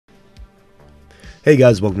Hey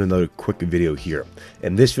guys, welcome to another quick video here.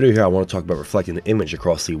 In this video here, I want to talk about reflecting the image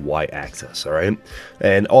across the y-axis, alright?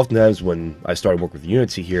 And oftentimes when I started working with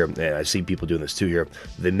Unity here, and I see people doing this too here,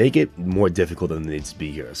 they make it more difficult than it needs to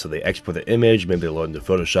be here. So they export the image, maybe they load into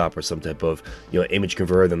Photoshop or some type of image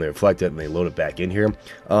converter, then they reflect it and they load it back in here.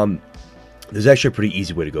 There's actually a pretty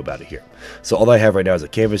easy way to go about it here. So all I have right now is a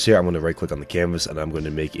canvas here. I'm going to right click on the canvas and I'm going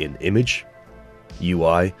to make an image,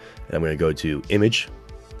 UI, and I'm going to go to image.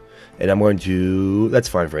 And I'm going to, that's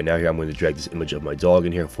fine for right now here, I'm going to drag this image of my dog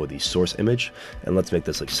in here for the source image. And let's make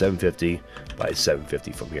this like 750 by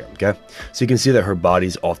 750 from here, okay? So you can see that her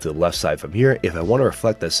body's off to the left side from here. If I want to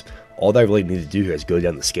reflect this, all that I really need to do here is go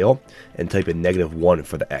down the scale and type in -1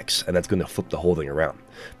 for the X. And that's going to flip the whole thing around.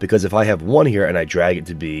 Because if I have 1 here and I drag it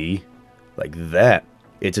to be like that,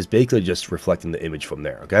 it's just basically just reflecting the image from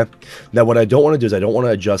there, okay? Now, what I don't want to do is I don't want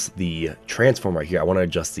to adjust the transform right here. I want to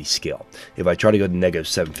adjust the scale. If I try to go to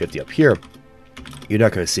 -750 up here, you're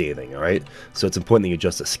not going to see anything, all right? So it's important that you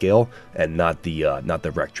adjust the scale and not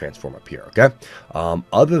the rect transform up here, okay?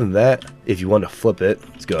 Other than that, if you want to flip it,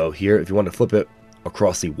 let's go here. If you want to flip it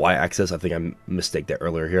across the y-axis, I think I mistaked that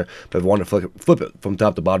earlier here, but if I want to flip it from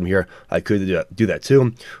top to bottom here, I could do that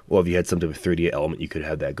too. Or if you had something with 3D element, you could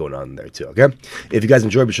have that going on there too, okay? If you guys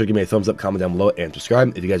enjoyed, be sure to give me a thumbs up, comment down below, and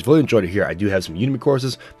subscribe. If you guys really enjoyed it here, I do have some Udemy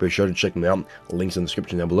courses. Be sure to check them out. Links in the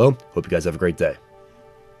description down below. Hope you guys have a great day.